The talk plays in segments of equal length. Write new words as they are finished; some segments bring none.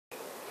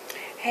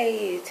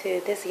Hey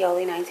YouTube, this is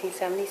Yoli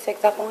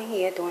 1976 up on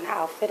here doing the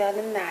outfit of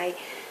the night.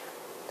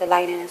 The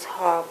lighting is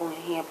horrible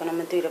in here, but I'm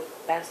going to do the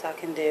best I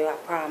can do, I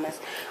promise.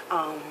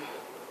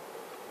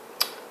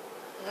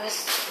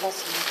 Let's move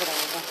it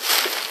over.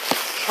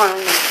 Trying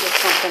to get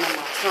something in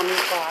my tummy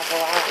before I go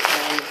out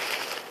and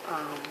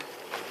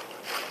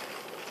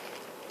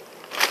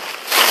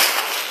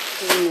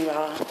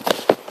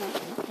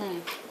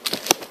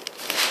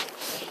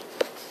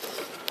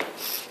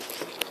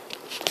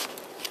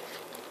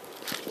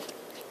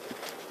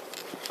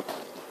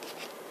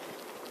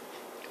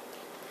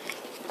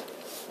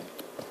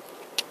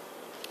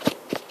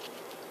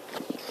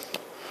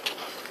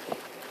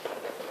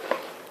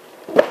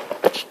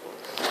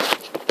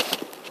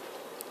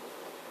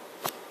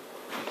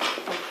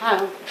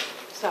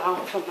so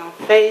for my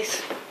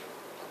face,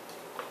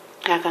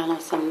 I got on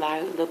some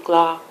light lip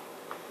gloss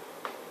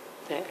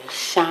that is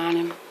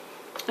shining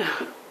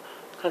because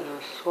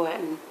I'm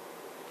sweating.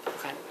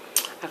 Okay,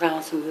 I got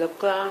on some lip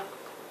gloss,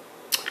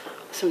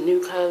 some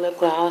new color lip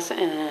gloss,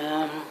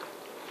 and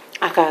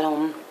I got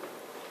on,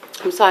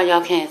 I'm sorry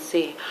y'all can't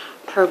see,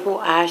 purple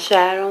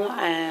eyeshadow,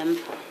 and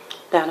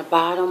down the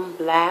bottom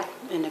black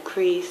in the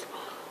crease,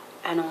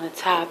 and on the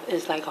top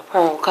is like a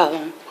pearl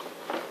color.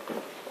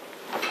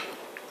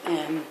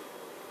 And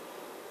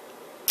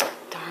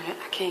darn it,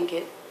 I can't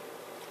get,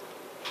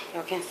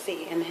 y'all can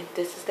see. And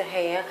this is the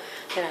hair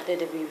that I did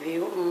the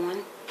review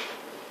on.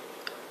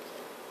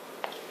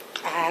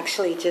 I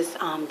actually just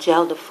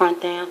gelled the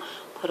front down,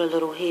 put a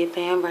little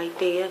headband right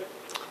there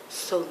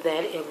so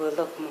that it would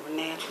look more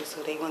natural,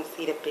 so they wouldn't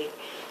see the big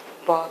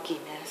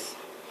bulkiness.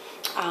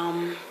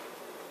 Man,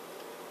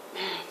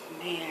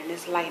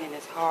 this lighting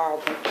is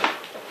horrible.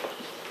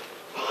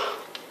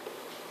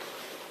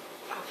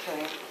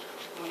 Okay,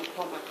 I'm going to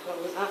pull my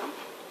clothes out.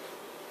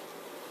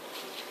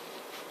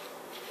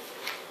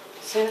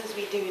 As soon as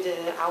we do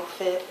the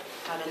outfit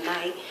of the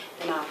night,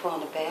 then I'll put on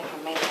the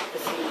bathroom makeup to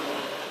see my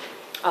makeup.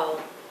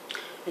 Oh,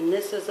 and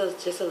this is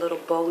just a little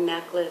bow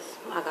necklace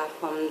I got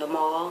from the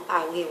mall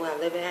out here where I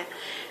live at,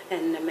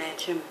 and the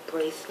matching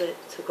bracelet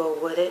to go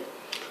with it.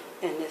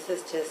 And this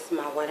is just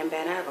my wedding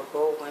band. I have a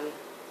gold one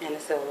and a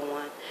silver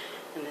one,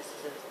 and this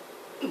is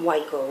a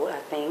white gold, I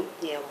think.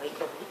 Yeah, white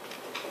gold.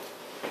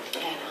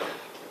 And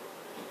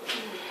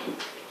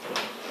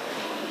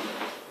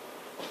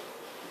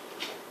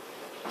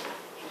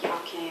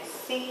y'all can't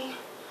see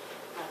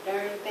a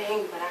darn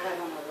thing, but I have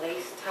on a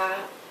lace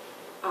top,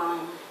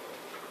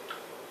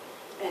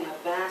 and a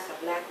vest,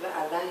 a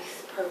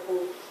nice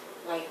purple,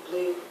 light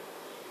blue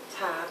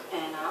top,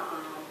 and a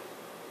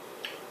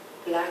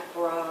black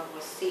bra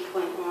with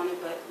sequin on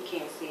it, but you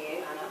can't see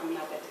it. I'm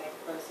not that type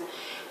of person.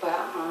 But I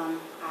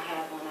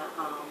have on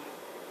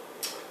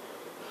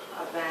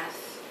a vest,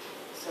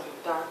 some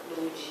dark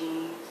blue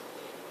jeans,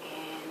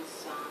 and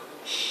some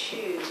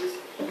shoes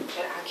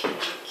that I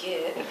can't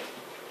get.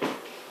 I'm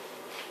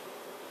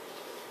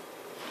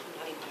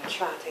not even going to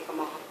try to take them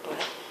off, but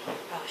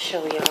I'll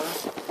show y'all.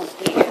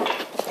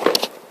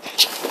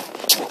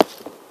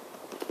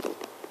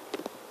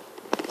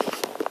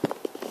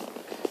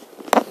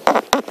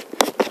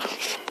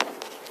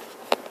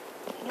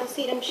 Y'all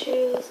see them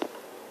shoes?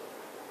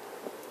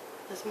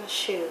 That's my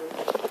shoes.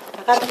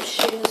 I got them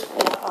shoes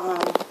for,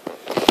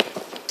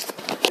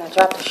 and I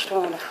dropped the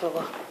straw on the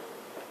floor.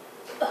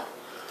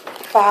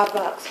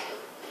 $5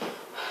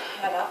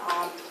 at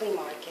a flea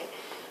market.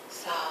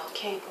 So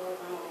can't go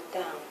wrong with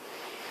them.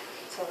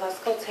 So let's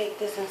go take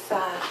this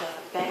inside the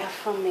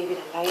bathroom. Maybe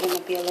the lighting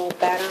will be a little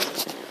better.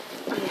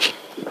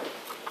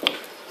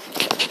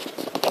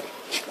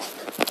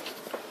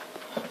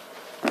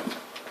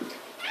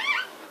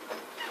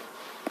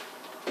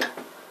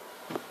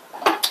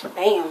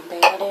 Bam,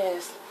 there it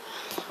is.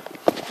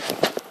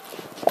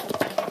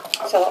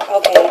 So,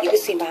 okay, you can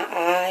see my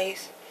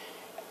eyes.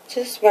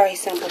 Just very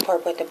simple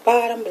purple at the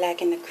bottom,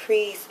 black in the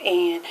crease,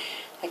 and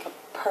like a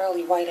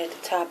pearly white at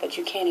the top, but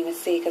you can't even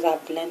see because I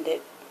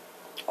blended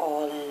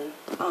all in.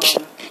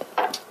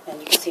 And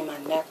you can see my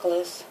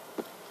necklace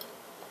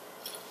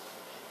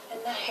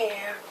and the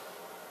hair.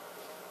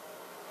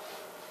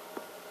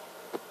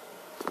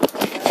 I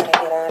gotta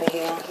get out of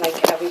here,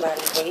 like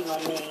everybody's waiting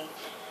on me.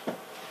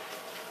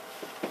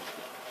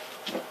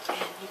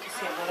 And you can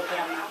see a little bit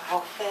of my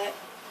outfit.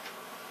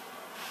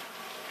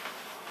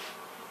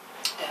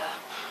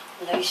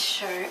 The lace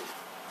shirt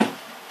and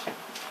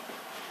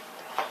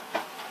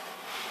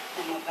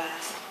my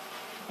vest.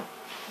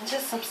 And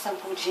just some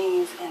simple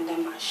jeans and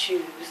then my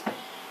shoes.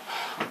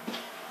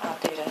 I'll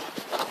do that.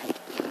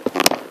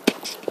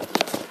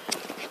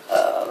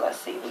 Let's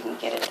see if we can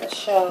get it to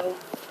show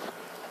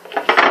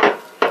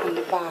from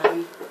the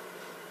bottom.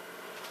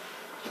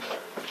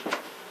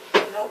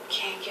 Nope,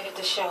 can't get it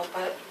to show,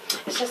 but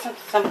it's just some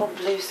simple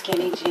blue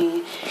skinny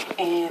jean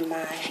and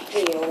my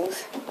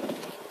heels,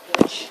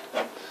 which I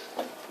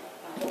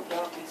hope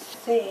y'all can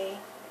see.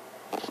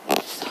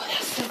 So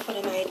that's it for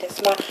the night.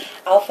 That's my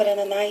outfit of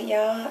the night,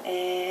 y'all.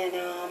 And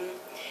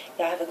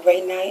y'all have a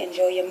great night.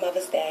 Enjoy your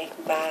Mother's Day.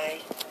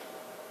 Bye.